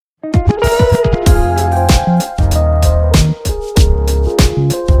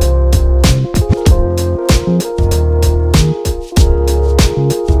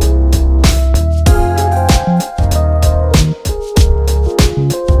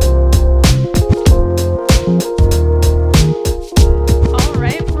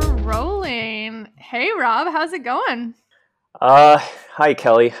How's it going? Hi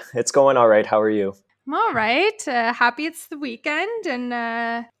Kelly. It's going all right. How are you? I'm all right. Happy it's the weekend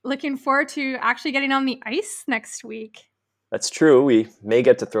and looking forward to actually getting on the ice next week. That's true. We may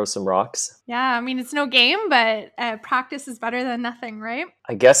get to throw some rocks. Yeah, I mean, it's no game, but practice is better than nothing, right?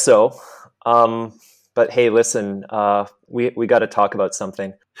 I guess so. But hey, listen, we got to talk about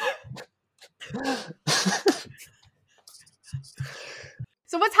something.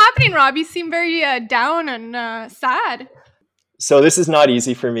 So what's happening, Rob? You seem very down and sad. So this is not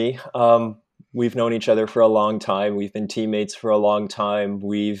easy for me. We've known each other for a long time. We've been teammates for a long time.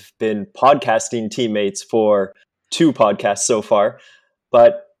 We've been podcasting teammates for 2 podcasts so far.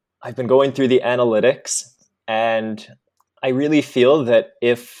 But I've been going through the analytics, and I really feel that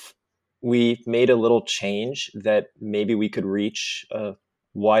if we made a little change, that maybe we could reach a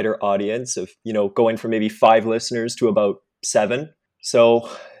wider audience of, going from maybe 5 listeners to about 7. So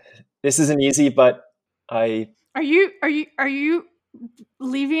this isn't easy, but I Are you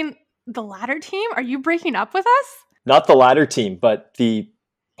leaving the latter team? Are you breaking up with us? not the latter team, but the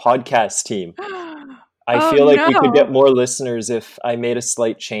podcast team. I Oh feel like we could get no. more listeners if I made a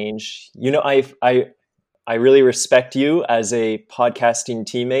slight change. I really respect you as a podcasting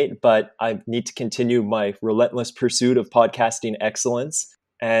teammate, but I need to continue my relentless pursuit of podcasting excellence.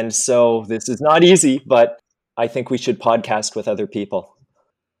 And so this is not easy, but I think we should podcast with other people.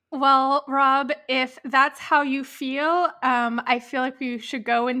 Well, Rob, if that's how you feel, I feel like we should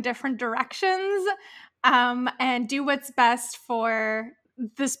go in different directions and do what's best for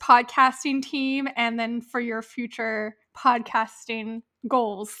this podcasting team and then for your future podcasting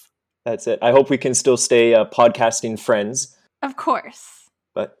goals. That's it. I hope we can still stay podcasting friends, Of course,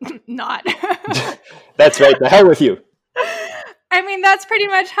 but not. that's right. The hell with you. I mean, that's pretty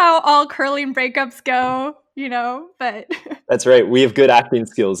much how all curling breakups go, but That's right. We have good acting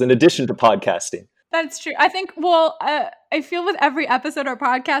skills in addition to podcasting. that's true. I think, well, I feel with every episode our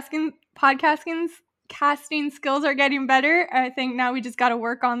podcasting's casting skills are getting better. I think now we just got to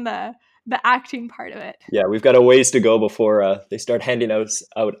work on the acting part of it. Yeah, we've got a ways to go before they start handing out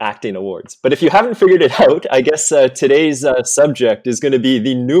acting awards. But if you haven't figured it out, I guess today's subject is going to be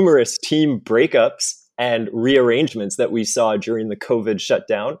the numerous team breakups and rearrangements that we saw during the COVID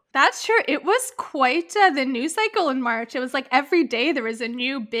shutdown. That's true. It was quite the news cycle in March. It was like every day there was a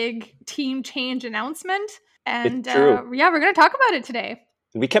new big team change announcement. And It's true. yeah, we're going to talk about it today.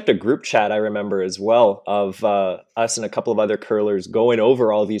 We kept a group chat, I remember, as well, of us and a couple of other curlers going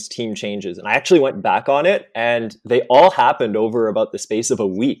over all these team changes. And I actually went back on it, and they all happened over about the space of a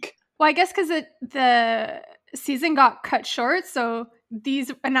week. Well, I guess because the season got cut short, so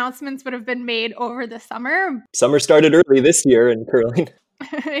these announcements would have been made over the summer. Summer started early this year in curling.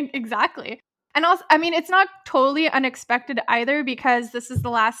 Exactly. And also, I mean, it's not totally unexpected either because this is the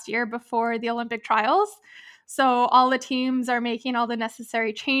last year before the Olympic trials. So all the teams are making all the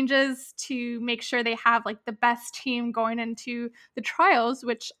necessary changes to make sure they have like the best team going into the trials,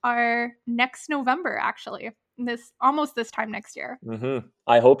 which are next November, actually. Almost this time next year. Mm-hmm.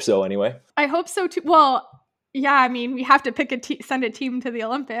 I hope so, anyway. I hope so too. Well, yeah, I mean, we have to send a team to the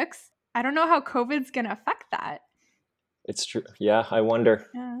Olympics. I don't know how COVID's going to affect that. It's true. Yeah, I wonder.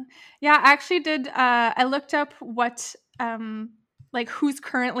 Yeah, I actually did. I looked up what, like who's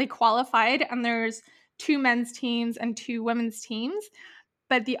currently qualified, and there's 2 men's teams and 2 women's teams.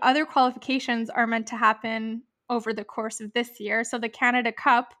 But the other qualifications are meant to happen over the course of this year. So the Canada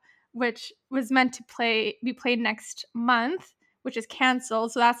Cup, which was meant to be played next month, which is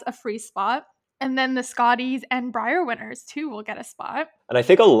canceled. So that's a free spot. And then the Scotties and Brier winners, too, will get a spot. And I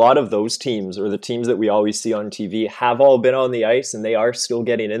think a lot of those teams, or the teams that we always see on TV, have all been on the ice, and they are still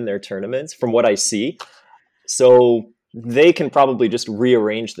getting in their tournaments, from what I see. So they can probably just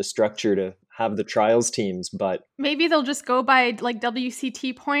rearrange the structure to have the trials teams, but maybe they'll just go by like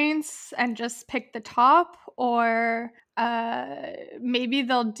WCT points and just pick the top, or maybe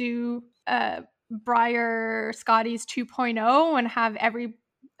they'll do Brier Scotties 2.0 and have every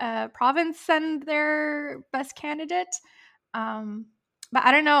province send their best candidate. But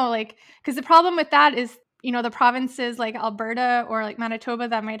I don't know, like, because the problem with that is, the provinces like Alberta or like Manitoba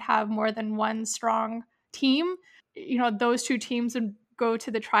that might have more than one strong team, those 2 teams would go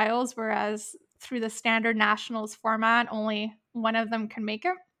to the trials, whereas through the standard nationals format, only one of them can make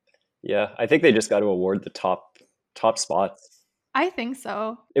it. Yeah, I think they just got to award the top spots. I think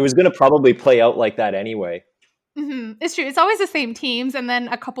so. It was going to probably play out like that anyway. Mm-hmm. It's true. It's always the same teams, and then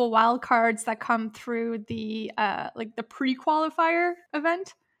a couple wild cards that come through the like the pre-qualifier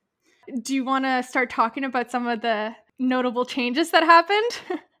event. Do you want to start talking about some of the notable changes that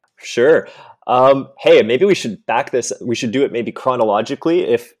happened? Sure. Hey, maybe we should back this. We should do it maybe chronologically.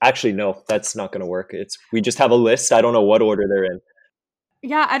 If actually, no, that's not going to work. We just have a list. I don't know what order they're in.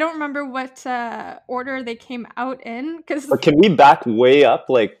 Yeah, I don't remember what order they came out in because. But can we back way up,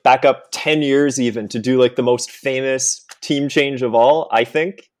 like back up 10 years even to do like the most famous team change of all? I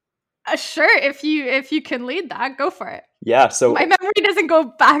think. Sure, if you can lead that, go for it. Yeah. So my memory doesn't go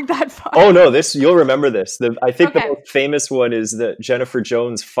back that far. Oh no, you'll remember this. I think Okay. the most famous one is that Jennifer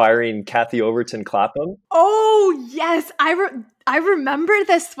Jones firing Kathy Overton Clapham. Oh yes, I remember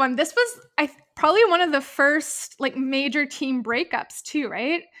this one. This was probably one of the first like major team breakups too,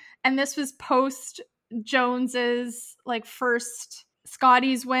 right? And this was post Jones's like first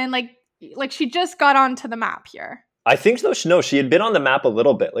Scotties win. Like she just got onto the map here. I think so. No, she had been on the map a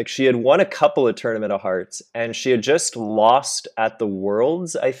little bit. Like she had won a couple of Tournament of Hearts, and she had just lost at the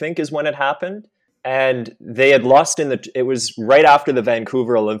Worlds, I think is when it happened. And they had lost it was right after the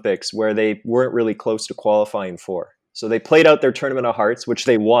Vancouver Olympics where they weren't really close to qualifying for. So they played out their Tournament of Hearts, which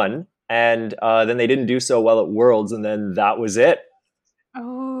they won. And then they didn't do so well at Worlds. And then that was it.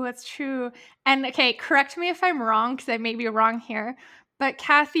 Oh, that's true. And okay, correct me if I'm wrong, because I may be wrong here. But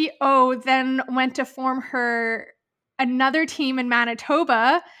Kathy O then went to form another team in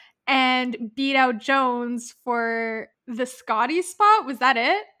Manitoba and beat out Jones for the Scotty spot. Was that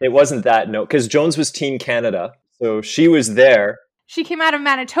it? It wasn't that, no, because Jones was Team Canada. So she was there. She came out of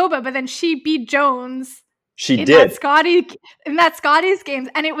Manitoba, but then she beat Jones. She in did. That Scotties games.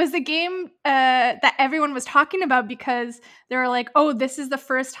 And it was a game that everyone was talking about because they were like, oh, this is the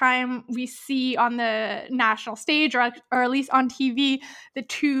first time we see on the national stage or at least on TV the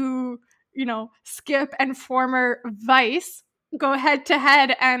two, Skip and former Vice go head to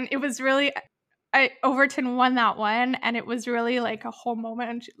head. And it was really, Overton won that one, and it was really like a whole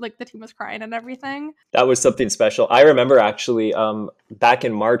moment. Like the team was crying and everything. That was something special. I remember actually back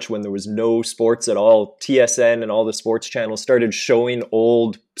in March when there was no sports at all, TSN and all the sports channels started showing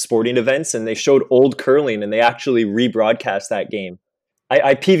old sporting events, and they showed old curling, and they actually rebroadcast that game.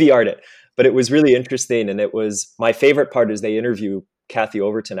 I PVR'd it, but it was really interesting, and it was my favorite part is they interview Kathy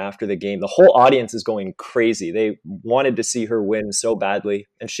Overton after the game. The whole audience is going crazy. They wanted to see her win so badly,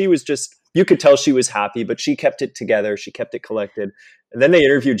 and she was just, you could tell she was happy, but she kept it together. She kept it collected. And then they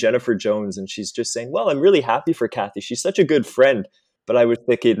interviewed Jennifer Jones, and she's just saying, well, I'm really happy for Kathy. She's such a good friend. But I was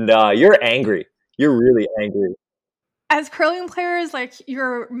thinking, nah, you're angry. You're really angry. As curling players, like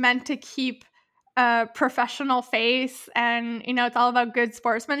you're meant to keep a professional face, and it's all about good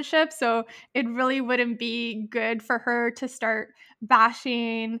sportsmanship. So it really wouldn't be good for her to start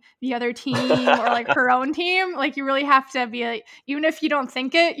bashing the other team or like her own team. Like you really have to be like, even if you don't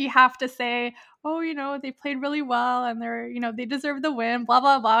think it, you have to say, oh, they played really well and they deserve the win, blah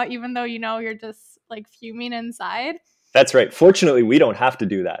blah blah, even though you're just like fuming inside. That's right. Fortunately, we don't have to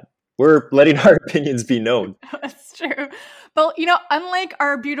do that. We're letting our opinions be known. That's true. But, unlike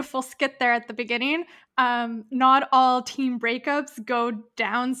our beautiful skit there at the beginning, not all team breakups go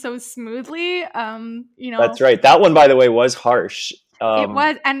down so smoothly. That's right. That one, by the way, was harsh. It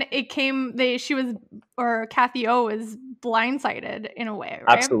was, and Kathy O was blindsided in a way,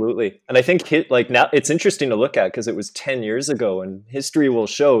 right? Absolutely. And I think now it's interesting to look at because it was 10 years ago, and history will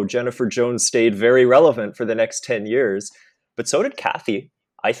show Jennifer Jones stayed very relevant for the next 10 years, but so did Kathy,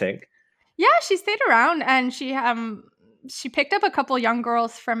 I think. Yeah, she stayed around, and she picked up a couple young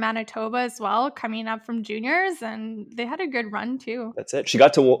girls from Manitoba as well, coming up from juniors, and they had a good run too. That's it. She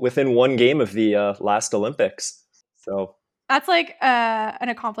got to within one game of the last Olympics. So that's like an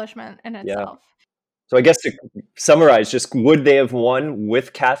accomplishment in itself. Yeah. So I guess to summarize, just would they have won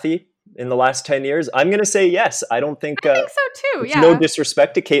with Kathy in the last 10 years? I'm going to say yes. I think so too. Yeah. No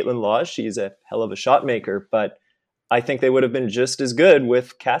disrespect to Caitlin Laws. She's a hell of a shot maker, but I think they would have been just as good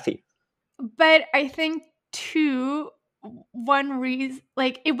with Kathy. But I think too, one reason,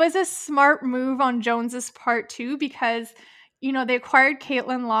 like it was a smart move on Jones's part too, because they acquired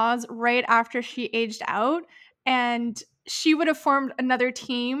Caitlin Laws right after she aged out, and she would have formed another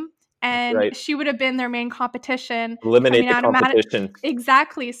team, and she would have been their main competition. Eliminate the competition.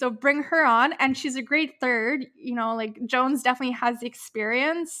 Exactly. So bring her on, and she's a great third. Like Jones definitely has the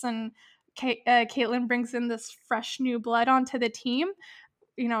experience, and Caitlin brings in this fresh new blood onto the team.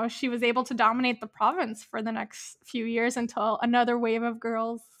 She was able to dominate the province for the next few years until another wave of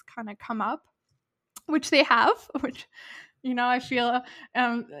girls kind of come up, which they have, which, I feel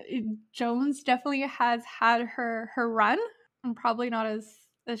Jones definitely has had her run, and probably not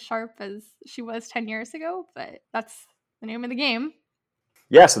as sharp as she was 10 years ago, but that's the name of the game.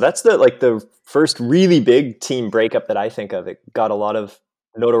 Yeah, so that's the first really big team breakup that I think of. It got a lot of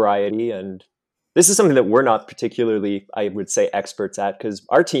notoriety, and this is something that we're not particularly, I would say, experts at, because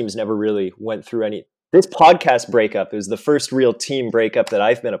our teams never really went through any. This podcast breakup is the first real team breakup that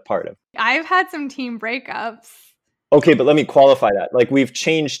I've been a part of. I've had some team breakups. Okay, but let me qualify that. Like, we've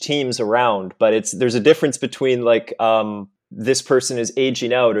changed teams around, but there's a difference between like this person is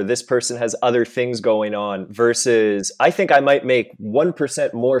aging out or this person has other things going on versus I think I might make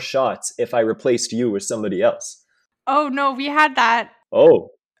 1% more shots if I replaced you with somebody else. Oh no, we had that. Oh.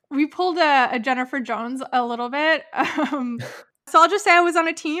 We pulled a Jennifer Jones a little bit. So I'll just say I was on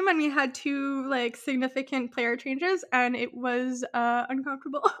a team and we had two like significant player changes and it was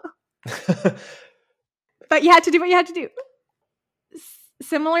uncomfortable. But you had to do what you had to do.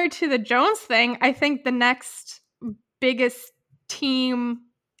 Similar to the Jones thing, I think the next biggest team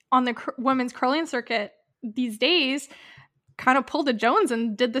on the women's curling circuit these days kind of pulled a Jones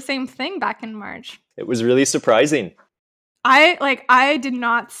and did the same thing back in March. It was really surprising. I did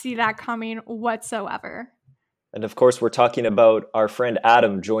not see that coming whatsoever. And of course, we're talking about our friend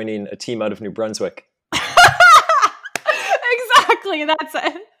Adam joining a team out of New Brunswick. Exactly, that's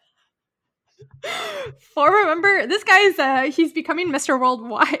it. Remember, this guy's he's becoming Mr.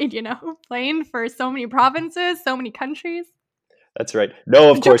 Worldwide, you know, playing for so many provinces, so many countries. That's right.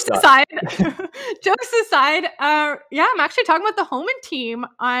 No, of course not. Jokes aside, yeah, I'm actually talking about the Homan team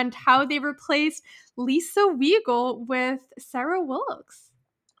and how they replaced Lisa Weigel with Sarah Wilkes.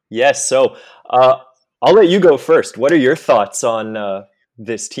 Yes, so I'll let you go first. What are your thoughts on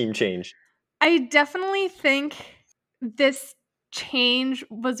this team change? I definitely think this change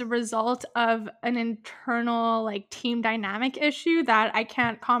was a result of an internal like team dynamic issue that I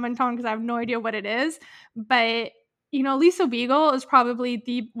can't comment on because I have no idea what it is. But you know, Lisa Weigel is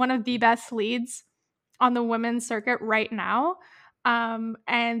probably one of the best leads on the women's circuit right now.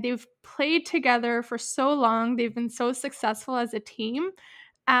 And they've played together for so long. They've been so successful as a team.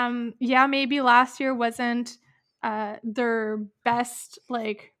 Yeah, maybe last year wasn't their best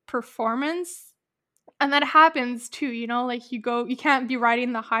like performance. And that happens too, you know, like you can't be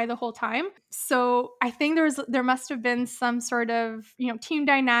riding the high the whole time. So I think there must have been some sort of, you know, team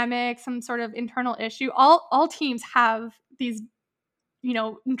dynamic, some sort of internal issue. All teams have these, you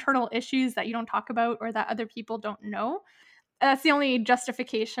know, internal issues that you don't talk about or that other people don't know. That's the only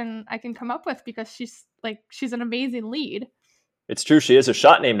justification I can come up with because she's an amazing lead. It's true. She is a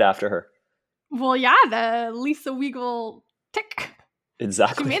shot named after her. Well, yeah, the Lisa Weigel tick.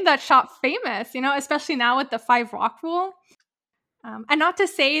 Exactly. She made that shot famous, you know, especially now with the 5 rock rule. And not to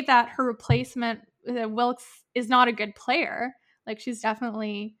say that her replacement, Wilkes, is not a good player. Like, she's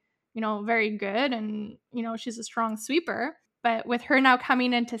definitely, you know, very good and, you know, she's a strong sweeper. But with her now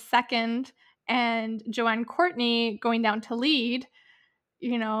coming into second and Joanne Courtney going down to lead,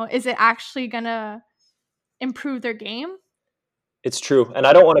 you know, is it actually going to improve their game? It's true. And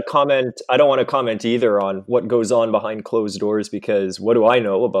I don't want to comment either on what goes on behind closed doors because what do I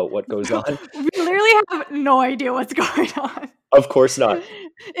know about what goes on? We literally have no idea what's going on. Of course not.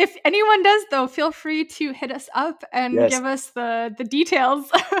 If anyone does, though, feel free to hit us up and give us the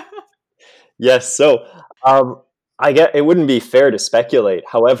details. Yes. So I get it wouldn't be fair to speculate.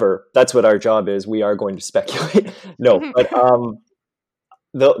 However, that's what our job is. We are going to speculate. No, but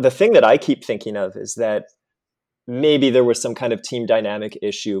the thing that I keep thinking of is that maybe there was some kind of team dynamic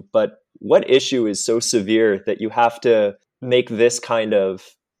issue, but what issue is so severe that you have to make this kind of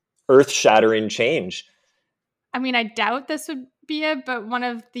earth-shattering change? I mean, I doubt this would be it, but one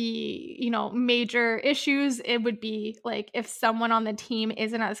of the, you know, major issues, it would be like if someone on the team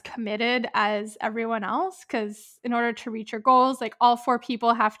isn't as committed as everyone else, because in order to reach your goals, like all 4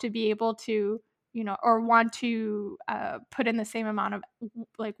 people have to be able to, you know, or want to put in the same amount of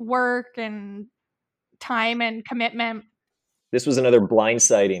like work and time and commitment. This was another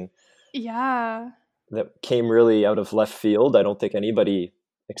blindsiding. Yeah. That came really out of left field. I don't think anybody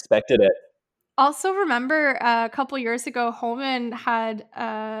expected it. Also, remember a couple years ago, Homan had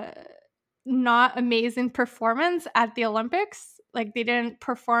not amazing performance at the Olympics. Like they didn't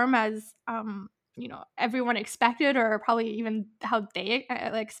perform as you know, everyone expected, or probably even how they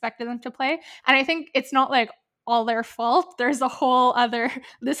expected them to play. And I think it's not like all their fault. There's a whole other.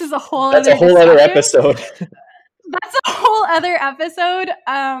 This is a whole. That's other a whole discussion. other episode. That's a whole other episode.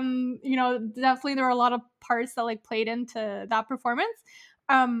 You know, definitely there were a lot of parts that like played into that performance.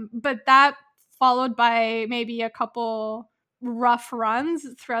 But that followed by maybe a couple rough runs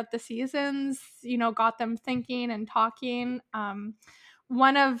throughout the seasons, you know, got them thinking and talking.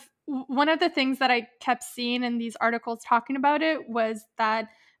 One of the things that I kept seeing in these articles talking about it was that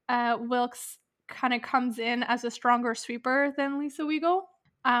Wilkes kind of comes in as a stronger sweeper than Lisa Weigel.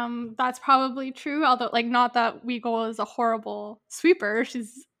 That's probably true, although like not that Weigel is a horrible sweeper.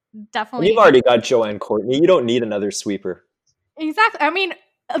 She's And you've definitely. already got Joanne Courtney. You don't need another sweeper. Exactly. I mean,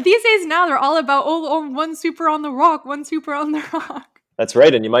 these days now they're all about, one sweeper on the rock, one sweeper on the rock. That's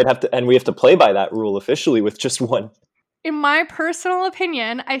right. And you might have to, and we have to play by that rule officially with just one. In my personal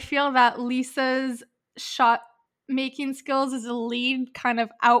opinion, I feel that Lisa's shot making skills as a lead kind of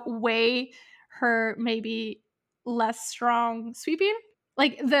outweigh her maybe less strong sweeping.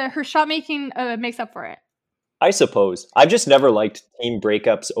 Like her shot making makes up for it. I suppose. I've just never liked team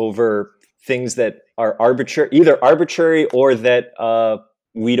breakups over things that are either arbitrary or that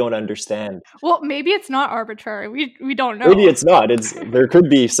we don't understand. Well, maybe it's not arbitrary. We don't know. Maybe it's not. There could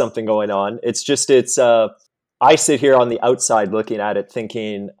be something going on. I sit here on the outside looking at it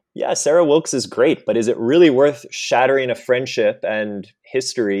thinking, yeah, Sarah Wilkes is great, but is it really worth shattering a friendship and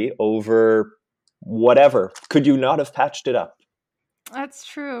history over whatever? Could you not have patched it up? That's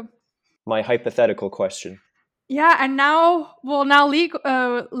true. My hypothetical question. Yeah, and now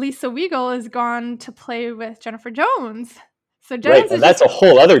Lisa Weagle is gone to play with Jennifer Jones. So Jones right, and that's a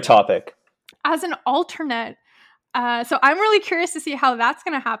whole other topic. As an alternate. So I'm really curious to see how that's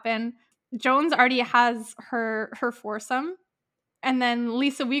going to happen. Jones already has her foursome, and then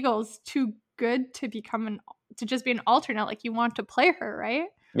Lisa Weagle's too good to to just be an alternate. Like, you want to play her, right?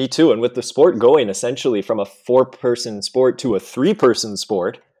 Me too. And with the sport going essentially from a 4-person sport to a 3-person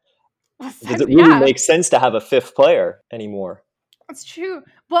sport, does it really make sense to have a 5th player anymore? That's true.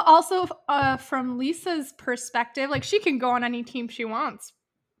 Well, also from Lisa's perspective, like, she can go on any team she wants,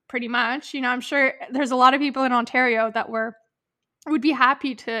 pretty much. You know, I'm sure there's a lot of people in Ontario that would be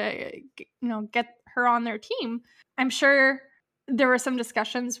happy to, get her on their team. I'm sure there were some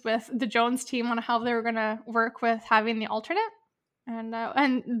discussions with the Jones team on how they were going to work with having the alternate.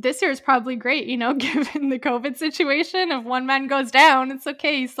 And this year is probably great, given the COVID situation. If one man goes down, it's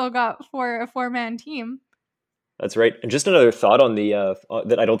okay. You still got a 4-man team. That's right. And just another thought on the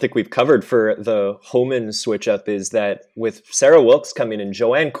that I don't think we've covered for the Homan switch up is that with Sarah Wilkes coming in,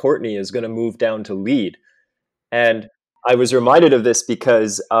 Joanne Courtney is going to move down to lead. And I was reminded of this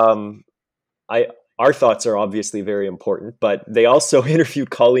because our thoughts are obviously very important, but they also interviewed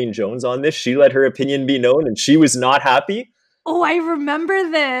Colleen Jones on this. She let her opinion be known, and she was not happy. Oh, I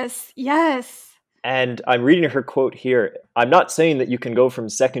remember this. Yes. And I'm reading her quote here. I'm not saying that you can go from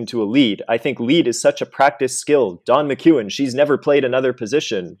second to a lead. I think lead is such a practice skill. Dawn McEwen, she's never played another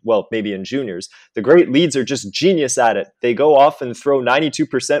position. Well, maybe in juniors. The great leads are just genius at it. They go off and throw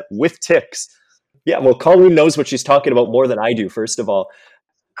 92% with ticks. Yeah, well, Colleen knows what she's talking about more than I do, first of all.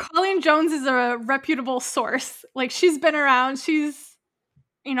 Colleen Jones is a reputable source. Like, she's been around. She's,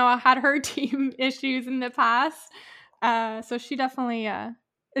 had her team issues in the past. So she definitely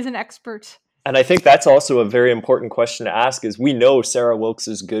is an expert. And I think that's also a very important question to ask is we know Sarah Wilkes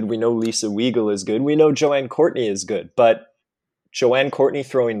is good. We know Lisa Weagle is good. We know Joanne Courtney is good. But Joanne Courtney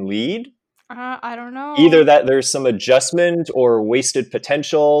throwing lead? I don't know. Either that there's some adjustment or wasted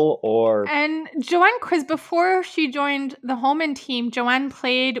potential or... And Joanne, because before she joined the Homan team, Joanne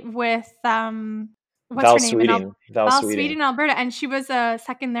played with... Val Sweeting. Val Sweeting, Alberta. And she was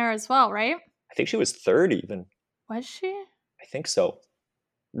second there as well, right? I think she was third even. Was she? I think so.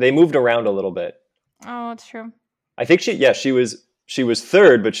 They moved around a little bit. Oh, that's true. I think she was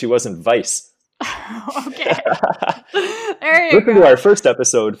third, but she wasn't vice. Okay. There you Listen to our first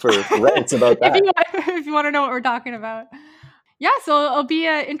episode for rants about that. if you want to know what we're talking about. Yeah, so it'll be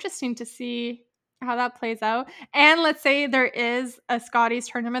interesting to see how that plays out. And let's say there is a Scotties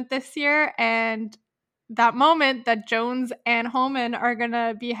tournament this year, and that moment that Jones and Homan are going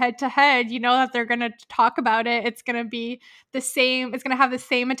to be head to head, that they're going to talk about it. It's going to be the same. It's going to have the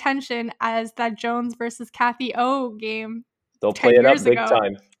same attention as that Jones versus Kathy O game. They'll play it up big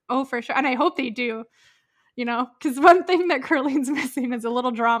time. Oh, for sure. And I hope they do, because one thing that curling's missing is a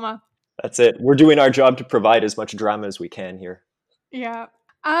little drama. That's it. We're doing our job to provide as much drama as we can here. Yeah.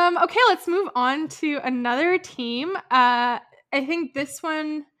 Okay, let's move on to another team. I think this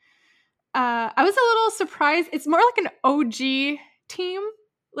one, I was a little surprised. It's more like an OG team,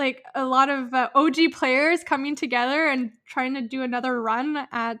 like a lot of OG players coming together and trying to do another run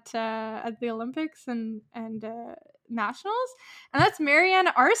at the Olympics and Nationals. And that's Marianne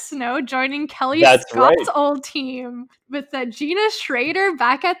Arsenault joining Kelly Scott's old team with Gina Schrader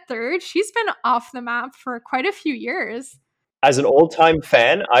back at third. She's been off the map for quite a few years. As an old-time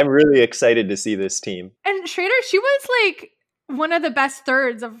fan, I'm really excited to see this team. And Schrader, she was like one of the best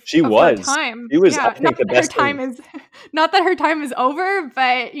thirds of her time. She was, I think, the best. Not that her time is over,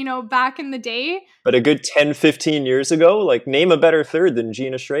 but, back in the day. But a good 10, 15 years ago, like, name a better third than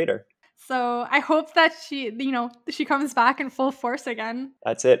Gina Schrader. So I hope that she comes back in full force again.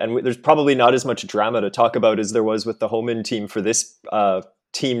 That's it. And there's probably not as much drama to talk about as there was with the Homan team for this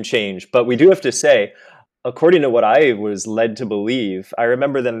team change. But we do have to say, according to what I was led to believe, I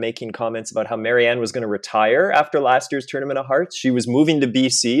remember them making comments about how Marianne was going to retire after last year's Tournament of Hearts. She was moving to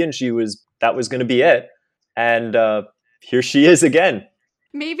BC, and that was going to be it. And here she is again.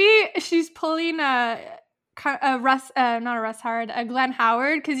 Maybe she's pulling a Glenn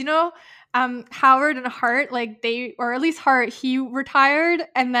Howard, because Howard and Hart, or at least Hart, he retired,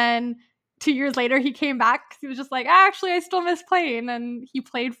 and then 2 years later he came back. He was just like, actually, I still miss playing, and he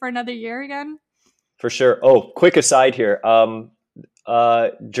played for another year again. For sure. Oh, quick aside here.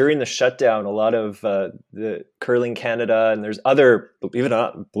 During the shutdown, a lot of the Curling Canada, and there's other, believe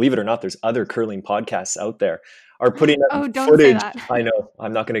it or not, there's other curling podcasts out there, are putting out footage. I know,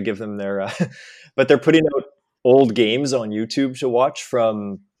 I'm not going to give them their, but they're putting out old games on YouTube to watch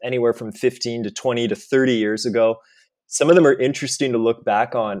from anywhere from 15 to 20 to 30 years ago. Some of them are interesting to look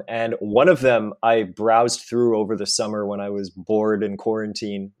back on. And one of them I browsed through over the summer when I was bored in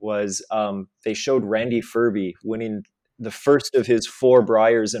quarantine was they showed Randy Ferbey winning the first of his 4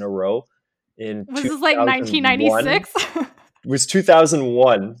 Briers in a row. Was this like 1996? It was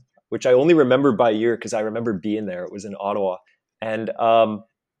 2001, which I only remember by year because I remember being there. It was in Ottawa. And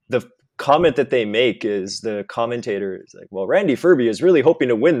the comment that they make is, the commentator is like, well, Randy Ferbey is really hoping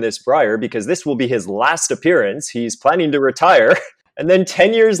to win this Brier because this will be his last appearance. He's planning to retire. And then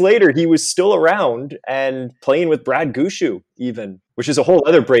 10 years later, he was still around and playing with Brad Gushue even, which is a whole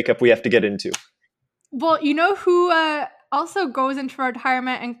other breakup we have to get into. Well, you know who also goes into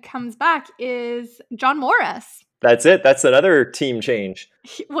retirement and comes back is John Morris. That's it. That's another team change.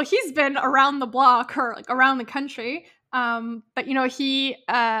 He's been around the block, or around the country. But he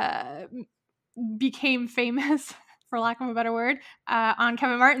became famous, for lack of a better word, on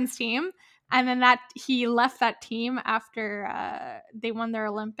Kevin Martin's team, and then he left that team after they won their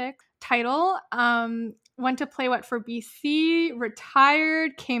Olympic title. Went to play for BC,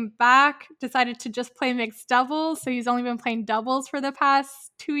 retired, came back, decided to just play mixed doubles. So he's only been playing doubles for the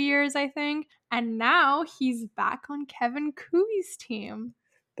past 2 years, I think, and now he's back on Kevin Cooey's team.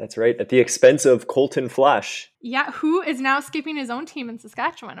 That's right, at the expense of Colton Flash. Yeah, who is now skipping his own team in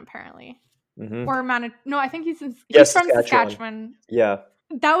Saskatchewan, apparently. Mm-hmm. No, I think he's from Saskatchewan. Yeah.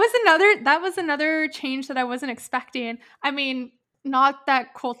 That was another change that I wasn't expecting. I mean, not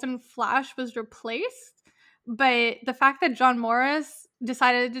that Colton Flash was replaced, but the fact that John Morris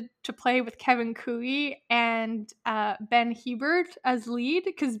decided to play with Kevin Cooey and Ben Hebert as lead,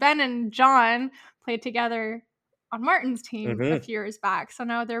 because Ben and John played together on Martin's team a few years back. So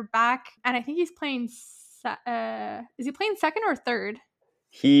now they're back, and I think he's playing is he playing second or third?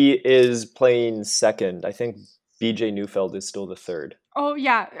 He is playing second. I think BJ Neufeld is still the third. Oh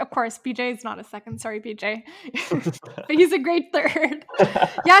yeah, of course. BJ is not a second. Sorry, BJ. But he's a great third.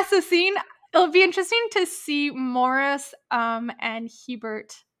 Yeah, so it'll be interesting to see Morris and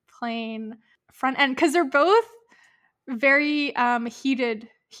Hebert playing front end, because they're both very heated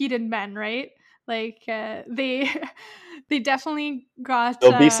men, right? Like they definitely got.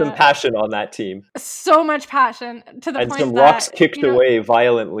 There'll be some passion on that team. So much passion to the point that, and some rocks kicked away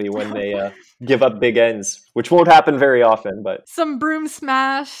violently when they give up big ends, which won't happen very often. But some broom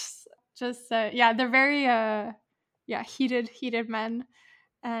smash. Just they're very heated men.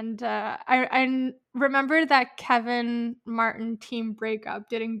 And I remember that Kevin Martin team breakup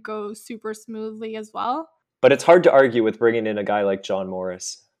didn't go super smoothly as well. But it's hard to argue with bringing in a guy like John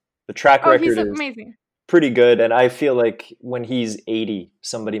Morris. The track record is amazing. Pretty good, and I feel like when he's 80,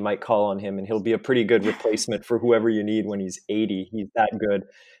 somebody might call on him, and he'll be a pretty good replacement for whoever you need when he's 80. He's that good.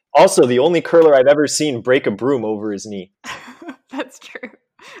 Also, the only curler I've ever seen break a broom over his knee. That's true.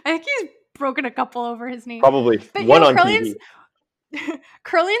 I think he's broken a couple over his knee. Probably. But, one on TV.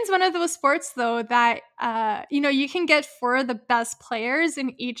 Curling's one of those sports, though, that you can get 4 of the best players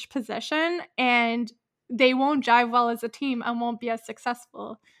in each position, and they won't jive well as a team and won't be as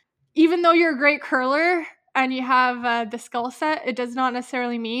successful. Even though you're a great curler and you have the skill set, it does not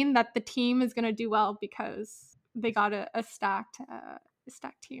necessarily mean that the team is going to do well because they got a stacked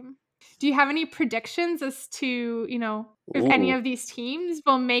team. Do you have any predictions as to, if any of these teams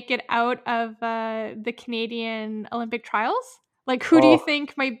will make it out of the Canadian Olympic trials? Like, who do you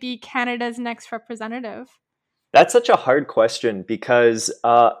think might be Canada's next representative? That's such a hard question because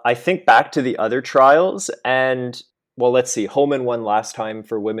I think back to the other trials and, well, let's see. Homan won last time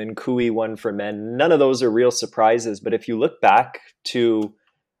for women. Cooey won for men. None of those are real surprises. But if you look back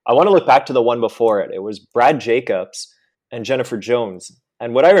I want to look back to the one before it. It was Brad Jacobs and Jennifer Jones.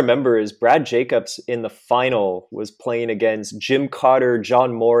 And what I remember is Brad Jacobs in the final was playing against Jim Cotter,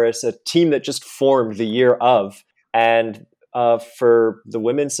 John Morris, a team that just formed the year of. And for the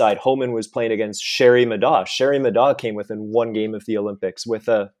women's side, Homan was playing against Sherry Madaw. Sherry Madaw came within one game of the Olympics with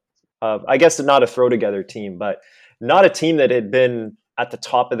I guess not a throw together team, but not a team that had been at the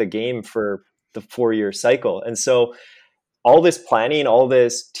top of the game for the 4-year cycle. And so all this planning, all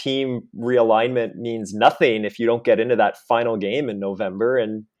this team realignment means nothing if you don't get into that final game in November.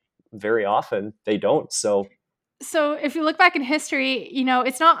 And very often they don't. So if you look back in history,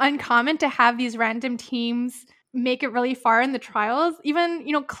 it's not uncommon to have these random teams make it really far in the trials. Even,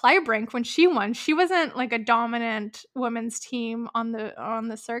 Kleibrink, when she won, she wasn't like a dominant women's team on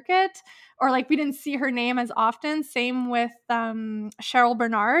the circuit, or like we didn't see her name as often. Same with Cheryl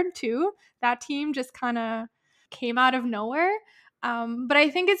Bernard too. That team just kind of came out of nowhere. But I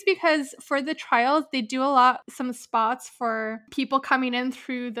think it's because for the trials, they do some spots for people coming in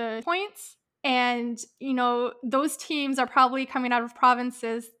through the points. And, those teams are probably coming out of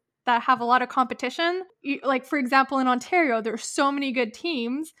provinces that have a lot of competition. Like, for example, in Ontario, there's so many good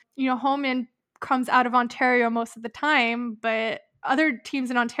teams. Homan comes out of Ontario most of the time, but other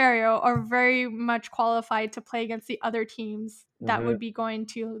teams in Ontario are very much qualified to play against the other teams that would be going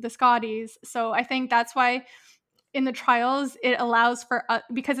to the Scotties. So I think that's why in the trials, it allows for,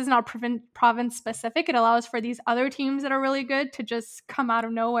 because it's not province specific, it allows for these other teams that are really good to just come out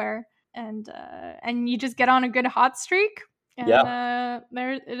of nowhere. And you just get on a good hot streak, and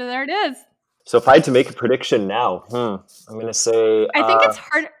there it is. So if I had to make a prediction now, I'm going to say... I think it's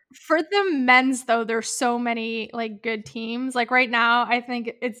hard. For the men's, though, there's so many like good teams. Like right now, I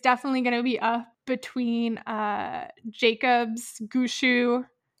think it's definitely going to be up between Jacobs, Gushue,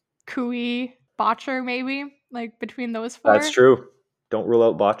 Cooey, Botcher, maybe. Like between those four. That's true. Don't rule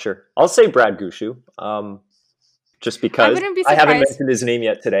out Botcher. I'll say Brad Gushue, just because I haven't mentioned his name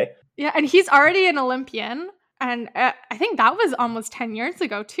yet today. Yeah, and he's already an Olympian, and I think that was almost 10 years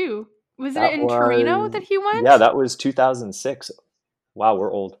ago, too. Was it in Torino that he went? Yeah, that was 2006. Wow,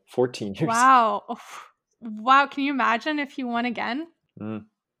 we're old. 14 years. Wow. Wow, can you imagine if he won again?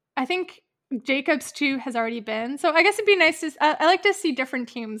 I think Jacobs, too, has already been. So I guess it'd be nice to... I like to see different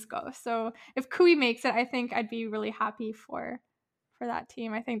teams go. So if Cooey makes it, I think I'd be really happy for that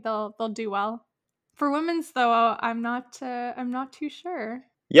team. I think they'll do well. For women's, though, I'm not too sure.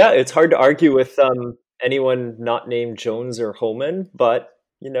 Yeah, it's hard to argue with anyone not named Jones or Homan, but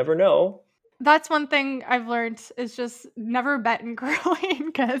you never know. That's one thing I've learned is just never bet in curling,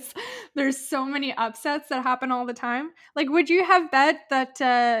 because there's so many upsets that happen all the time. Like, would you have bet that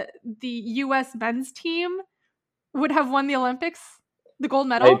the U.S. men's team would have won the Olympics, the gold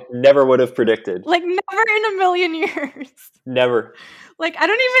medal? I never would have predicted. Like, never in a million years. Never. Like, I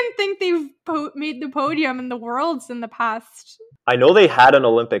don't even think they've made the podium in the Worlds in the past. I know they had an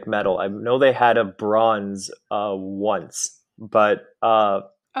Olympic medal. I know they had a bronze once, but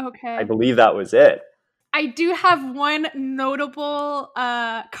okay, I believe that was it. I do have one notable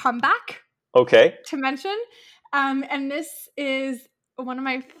comeback to mention. And this is one of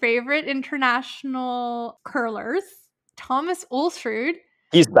my favorite international curlers, Thomas Ulsrud.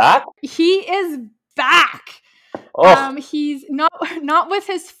 He's back? He is back. Oh. He's not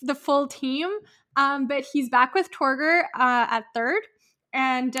with the full team, but he's back with Torger at third.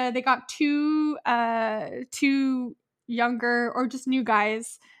 And they got two younger or just new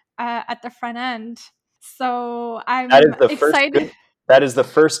guys at the front end. So I'm excited. That is the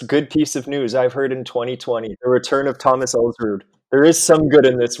first good piece of news I've heard in 2020. The return of Thomas Ulsrud. There is some good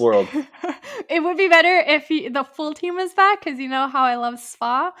in this world. It would be better if the full team was back, because you know how I love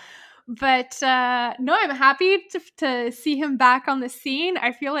Spa. But no, I'm happy to see him back on the scene.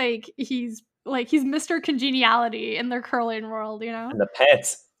 I feel like he's Mr. Congeniality in the curling world, you know? And the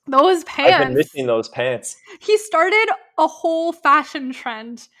pants. Those pants. I've been missing those pants. He started a whole fashion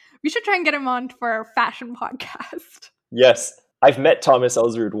trend. We should try and get him on for our fashion podcast. Yes. I've met Thomas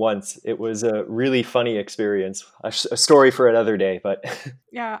Ulsrud once. It was a really funny experience. A story for another day, but...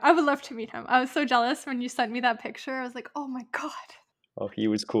 Yeah, I would love to meet him. I was so jealous when you sent me that picture. I was like, oh my God. Oh, he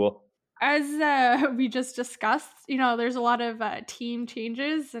was cool. As we just discussed, there's a lot of team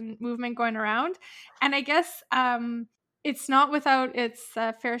changes and movement going around. And I guess it's not without its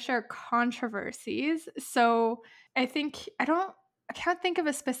fair share of controversies. So I think, I can't think of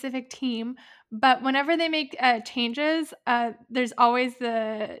a specific team, but whenever they make changes, there's always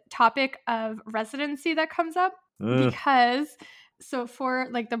the topic of residency that comes up. Because, so for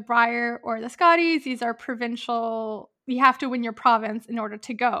like the Brier or the Scotties, these are provincial. You have to win your province in order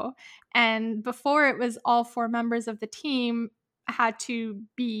to go. And before, it was all 4 members of the team had to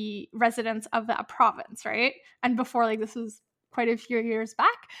be residents of that province, right? And before, like, this was quite a few years back.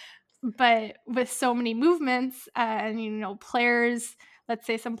 But with so many movements and, players let's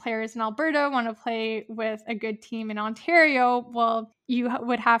say some players in Alberta want to play with a good team in Ontario, well, you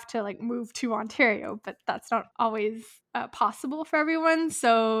would have to like move to Ontario, but that's not always possible for everyone.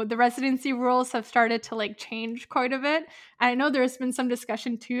 So the residency rules have started to like change quite a bit. I know there's been some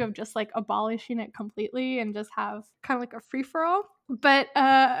discussion too of just like abolishing it completely and just have kind of like a free for all. But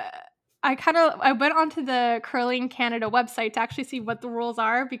I went onto the Curling Canada website to actually see what the rules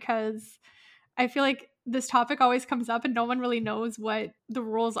are, because I feel like this topic always comes up and no one really knows what the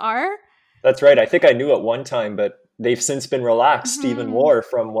rules are. That's right. I think I knew at one time, but they've since been relaxed even more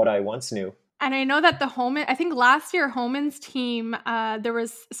from what I once knew. And I know that I think last year Homan's team, there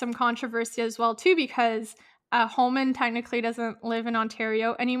was some controversy as well too, because Homan technically doesn't live in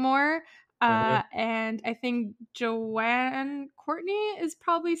Ontario anymore. And I think Joanne Courtney is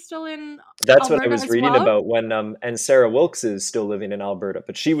probably still in That's Alberta what I was reading about when and Sarah Wilkes is still living in Alberta,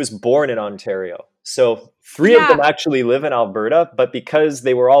 but she was born in Ontario. So 3 of them actually live in Alberta, but because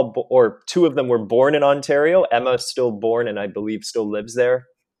they were or 2 of them were born in Ontario, Emma's still born and I believe still lives there.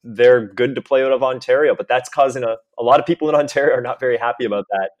 They're good to play out of Ontario, but that's causing a lot of people in Ontario are not very happy about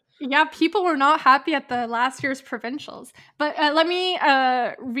that. Yeah, people were not happy at the last year's provincials. But let me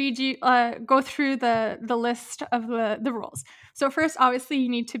go through the list of the rules. So first, obviously, you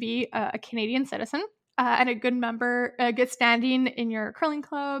need to be a Canadian citizen and a good standing in your curling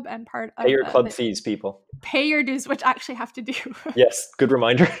club and part of... Pay your club fees, people. Pay your dues, which actually have to do. Yes, good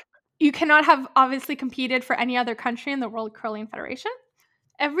reminder. You cannot have obviously competed for any other country in the World Curling Federation.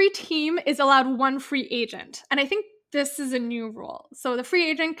 Every team is allowed 1 free agent. And I think this is a new rule. So the free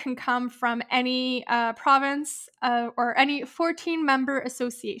agent can come from any province or any 14-member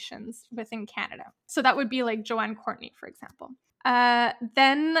associations within Canada. So that would be like Joanne Courtney, for example.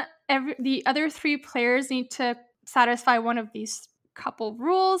 Then the other 3 players need to satisfy one of these couple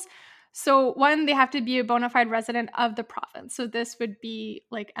rules. So 1, they have to be a bona fide resident of the province. So this would be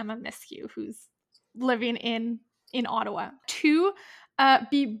like Emma Miskew, who's living in Ottawa. 2,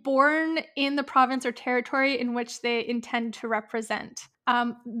 be born in the province or territory in which they intend to represent.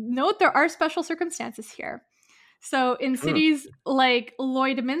 Note there are special circumstances here. So in cities like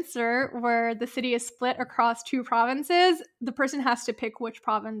Lloydminster, where the city is split across 2 provinces, the person has to pick which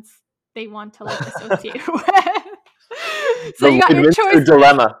province they want to like associate with. So you got your choice.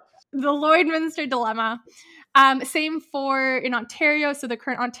 Dilemma. The Lloydminster dilemma. Same for in Ontario. So the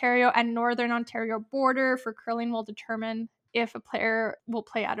current Ontario and Northern Ontario border for curling will determine if a player will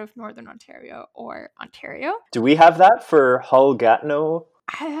play out of Northern Ontario or Ontario. Do we have that for Hull-Gatineau?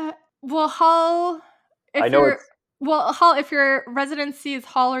 Well, Hull... Hull, if your residency is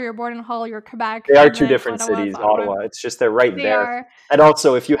Hull or you're born in Hull, you're Quebec. They are 2 different cities, Ottawa. It's just they're right there. And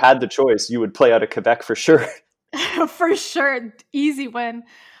also, if you had the choice, you would play out of Quebec for sure. For sure. Easy win.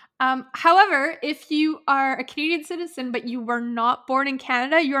 However, if you are a Canadian citizen, but you were not born in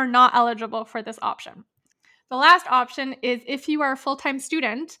Canada, you are not eligible for this option. The last option is if you are a full-time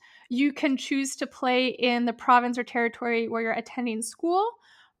student, you can choose to play in the province or territory where you're attending school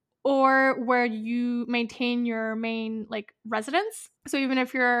or where you maintain your main like residence. So even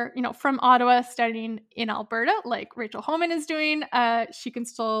if you're, from Ottawa studying in Alberta, like Rachel Homan is doing, she can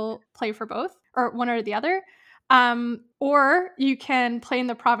still play for both or one or the other. Or you can play in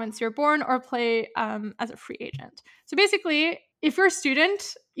the province you're born or play as a free agent. So basically, if you're a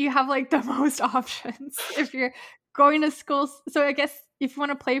student, you have like the most options. If you're going to school, so I guess if you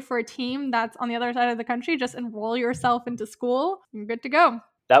want to play for a team that's on the other side of the country, just enroll yourself into school. You're good to go.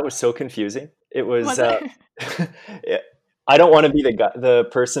 That was so confusing. It was I don't want to be the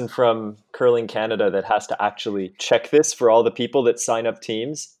person from Curling Canada that has to actually check this for all the people that sign up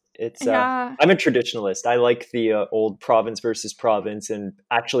teams. It's I'm a traditionalist. I like the old province versus province and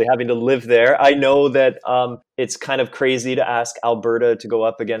actually having to live there. I know that it's kind of crazy to ask Alberta to go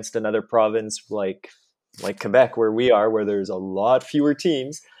up against another province like Quebec, where we are, where there's a lot fewer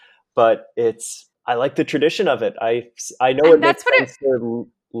teams. But I like the tradition of it. I know and it makes sense to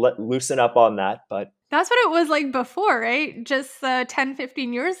loosen up on that, but that's what it was like before, right? Just 10,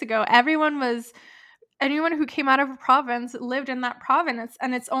 15 years ago, anyone who came out of a province lived in that province,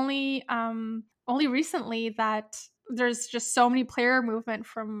 and it's only recently that there's just so many player movement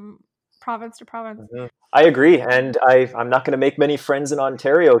from province to province. Mm-hmm. I agree, and I'm not going to make many friends in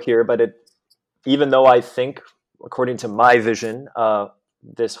Ontario here, but even though I think, according to my vision,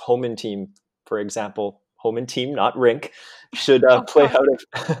 this Homan team, for example, Homan team, not rink, should play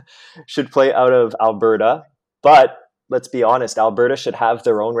out of Alberta, but let's be honest, Alberta should have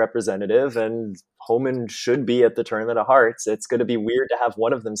their own representative, and Homan should be at the Tournament of Hearts. It's going to be weird to have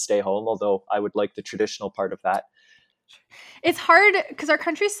one of them stay home, although I would like the traditional part of that. It's hard because our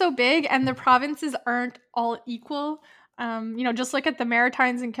country's so big and the provinces aren't all equal. Just look at the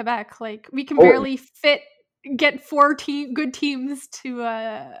Maritimes in Quebec. Like we can Oh, barely get four good teams to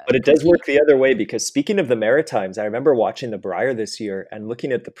but it does work the other way, because speaking of the Maritimes, I remember watching the Brier this year and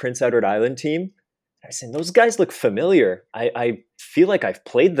looking at the Prince Edward Island team. I was saying, those guys look familiar. I feel like I've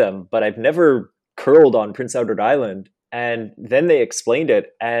played them, but I've never curled on Prince Edward Island. And then they explained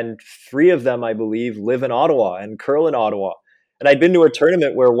it, and 3 of them, I believe, live in Ottawa and curl in Ottawa. And I'd been to a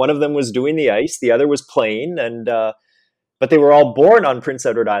tournament where one of them was doing the ice, the other was playing, and but they were all born on Prince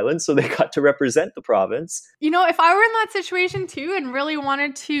Edward Island, so they got to represent the province. If I were in that situation too and really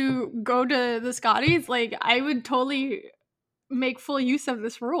wanted to go to the Scotties, like I would totally make full use of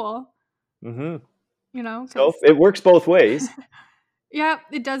this rule. Mm-hmm. So it works both ways. Yeah,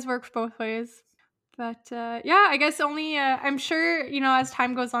 it does work both ways. But I guess only I'm sure, as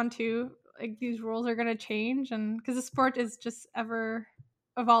time goes on too, like these rules are going to change, and because the sport is just ever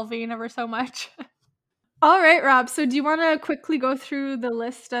evolving ever so much. All right, Rob. So do you want to quickly go through the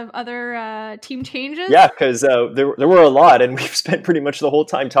list of other team changes? Yeah, because there were a lot, and we've spent pretty much the whole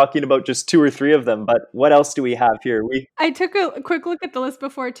time talking about just 2 or 3 of them. But what else do we have here? I took a quick look at the list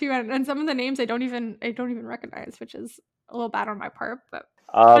before too, and some of the names I don't even recognize, which is a little bad on my part. But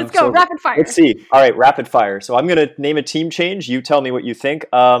let's go rapid fire. Let's see. All right, rapid fire. So I'm going to name a team change. You tell me what you think.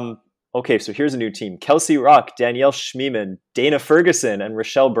 Okay, so here's a new team: Kelsey Rock, Danielle Schmiemann, Dana Ferguson, and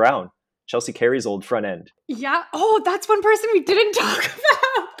Rochelle Brown. Chelsea Carey's old front end. Yeah. Oh, that's one person we didn't talk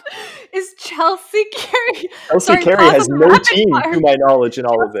about. Is Chelsea Carey. Chelsea Carey has no team, to my knowledge, in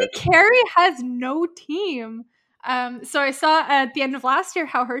all of this. Carey has no team. So I saw at the end of last year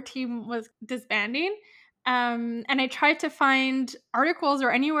how her team was disbanding. And I tried to find articles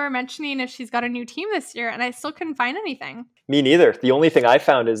or anywhere mentioning if she's got a new team this year, and I still couldn't find anything. Me neither. The only thing I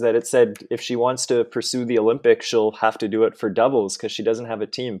found is that it said if she wants to pursue the Olympics, she'll have to do it for doubles because she doesn't have a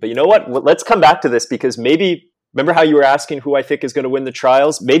team. But you know what? Let's come back to this, because maybe, remember how you were asking who I think is going to win the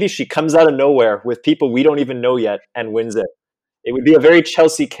trials? Maybe she comes out of nowhere with people we don't even know yet and wins it. It would be a very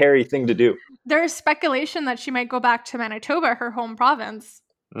Chelsea Carey thing to do. There's speculation that she might go back to Manitoba, her home province.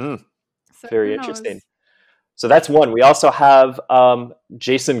 So very interesting. So that's one. We also have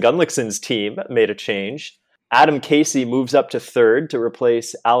Jason Gunlickson's team made a change. Adam Casey moves up to 3rd to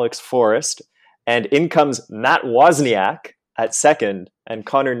replace Alex Forrest. And in comes Matt Wozniak at 2nd and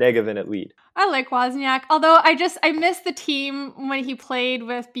Connor Negevin at lead. I like Wozniak, although I missed the team when he played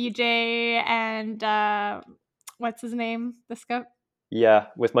with BJ and what's his name? This guy? Yeah,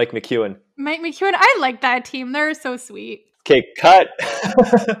 with Mike McEwen. Mike McEwen. I like that team. They're so sweet. Okay, cut.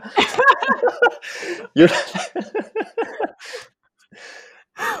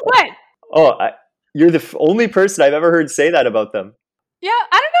 What? Oh, you're the only person I've ever heard say that about them. Yeah,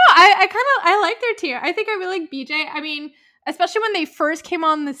 I don't know. I like their team. I think I really like BJ. I mean, especially when they first came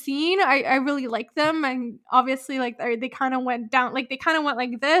on the scene, I really liked them. And obviously, like they kind of went down. Like they kind of went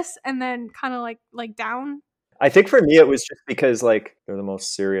like this, and then kind of like down. I think for me, it was just because like they're the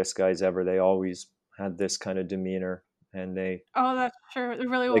most serious guys ever. They always had this kind of demeanor. And that's true. They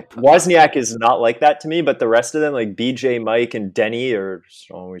really like Wozniak is not like that to me, but the rest of them, like BJ, Mike, and Denny, are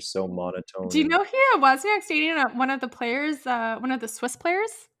always so monotone. Do you know Wozniak's dating one of the players, one of the Swiss players?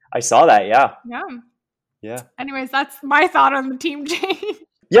 I saw that. Yeah. Yeah. Anyways, that's my thought on the team change.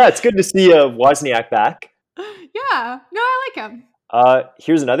 Yeah, it's good to see Wozniak back. Yeah. No, I like him.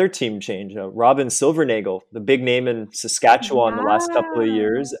 Here's another team change. Robin Silvernagel, the big name in Saskatchewan the last couple of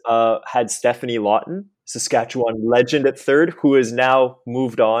years, had Stephanie Lawton, Saskatchewan legend, at 3rd, who has now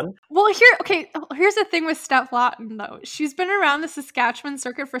moved on. Well, here's the thing with Steph Lawton, though. She's been around the Saskatchewan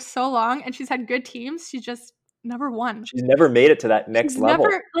circuit for so long, and she's had good teams. She just never won. She's never made it to that next level.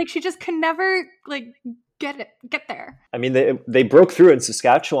 She just could never get there. I mean, they broke through in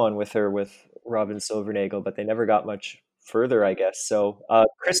Saskatchewan with Robin Silvernagel, but they never got much further, I guess. So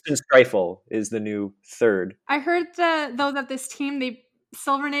Kristen Streifel is the new 3rd. I heard though that this team,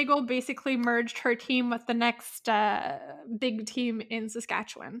 Silvernagel basically merged her team with the next big team in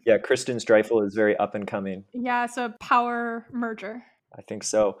Saskatchewan. Yeah, Kristen Streifel is very up and coming. Yeah, so a power merger. I think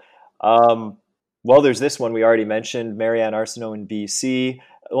so. Well, there's this one we already mentioned, Marianne Arsenault in BC.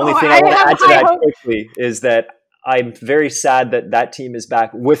 The only thing I want to add to that quickly is that I'm very sad that team is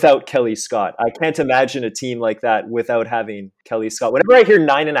back without Kelly Scott. I can't imagine a team like that without having Kelly Scott. Whenever I hear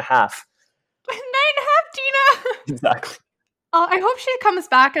 9.5. 9.5, Tina! Exactly. I hope she comes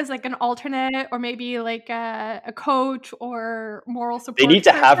back as like an alternate, or maybe like a coach or moral support. They need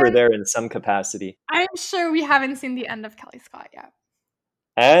to have her there in some capacity. I'm sure we haven't seen the end of Kelly Scott yet.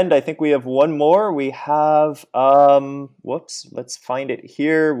 And I think we have one more. We have, let's find it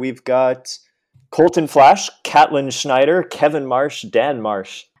here. We've got Colton Flash, Caitlin Schneider, Kevin Marsh, Dan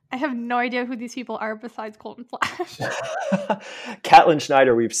Marsh. I have no idea who these people are besides Colton Flash. Catlin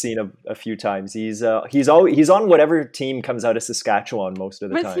Schneider, we've seen a few times. He's on whatever team comes out of Saskatchewan most of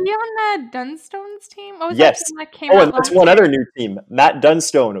the Was time. he on Dunstone's team? What was Yes. that team that came Oh, out and that's last one year? other new team. Matt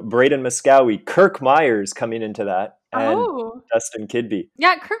Dunstone, Braden Muscowie, Kirk Myers coming into that, and Dustin Kidby.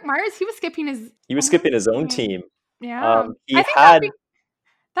 Yeah, Kirk Myers, he was skipping his own team. Yeah. He I think had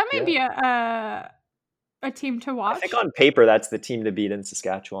that may be a team to watch. I think on paper that's the team to beat in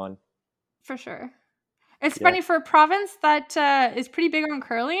Saskatchewan. For sure. It's funny for a province that is pretty big on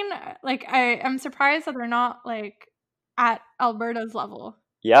curling. Like I am surprised that they're not like at Alberta's level.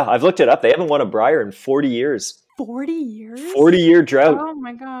 Yeah, I've looked it up. They haven't won a Brier in 40 years. 40 years? 40-year drought. Oh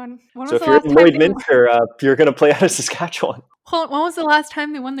my god. So if you're in Lloydminster, you're going to play out of Saskatchewan. When was the last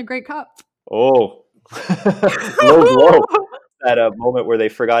time they won the Grey Cup? Oh. Low blow. At a moment where they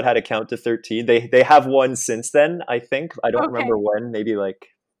forgot how to count to 13. They have won since then, I think. I don't remember when, maybe like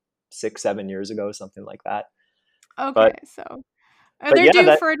 6-7 years ago, something like that. Okay, so they're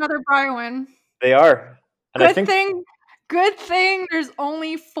due for another Brier win. They are. And Good thing there's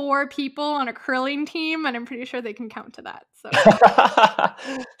only 4 people on a curling team, and I'm pretty sure they can count to that. So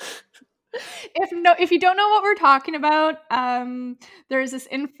if you don't know what we're talking about, there's this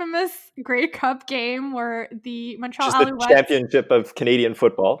infamous Grey Cup game where the Montreal Alouettes, the championship of Canadian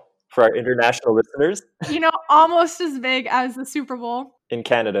football for our international listeners. Almost as big as the Super Bowl. In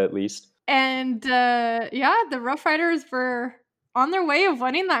Canada, at least. And the Rough Riders were on their way of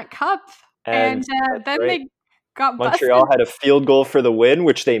winning that cup. And then they got Montreal busted. had a field goal for the win,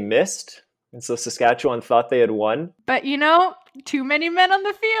 which they missed. And so Saskatchewan thought they had won. But, too many men on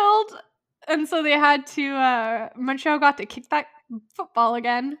the field. And so they had to, Montreal got to kick that football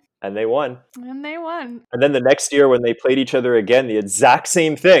again. And they won. And then the next year when they played each other again, the exact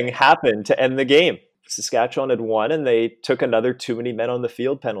same thing happened to end the game. Saskatchewan had won, and they took another too many men on the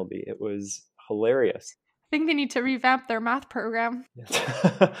field penalty. It was hilarious. I think they need to revamp their math program.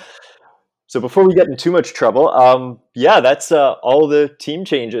 So before we get in too much trouble, that's all the team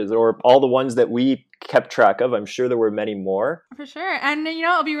changes, or all the ones that we kept track of. I'm sure there were many more. For sure. And,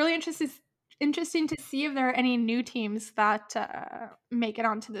 it'll be really interesting to see if there are any new teams that make it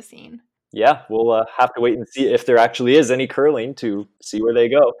onto the scene. Yeah, we'll have to wait and see if there actually is any curling to see where they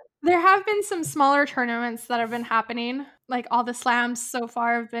go. There have been some smaller tournaments that have been happening. Like all the slams so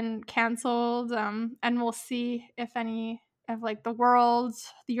far have been canceled. And we'll see if any of like the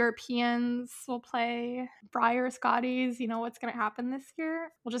Worlds, the Europeans will play. Brier, Scotties, what's going to happen this year.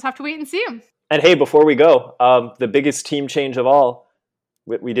 We'll just have to wait and see. And hey, before we go, the biggest team change of all,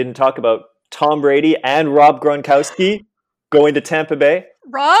 we didn't talk about Tom Brady and Rob Gronkowski going to Tampa Bay.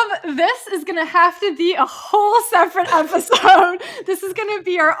 Rob, this is going to have to be a whole separate episode. This is going to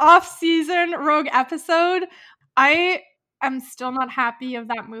be our off-season Rogue episode. I am still not happy of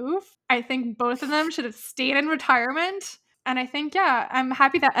that move. I think both of them should have stayed in retirement. And I think, I'm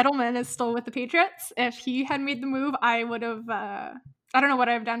happy that Edelman is still with the Patriots. If he had made the move, I would have, I don't know what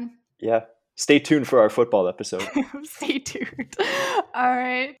I've done. Yeah. Stay tuned for our football episode. Stay tuned. All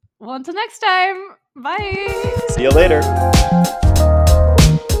right. Well, until next time. Bye. See you later.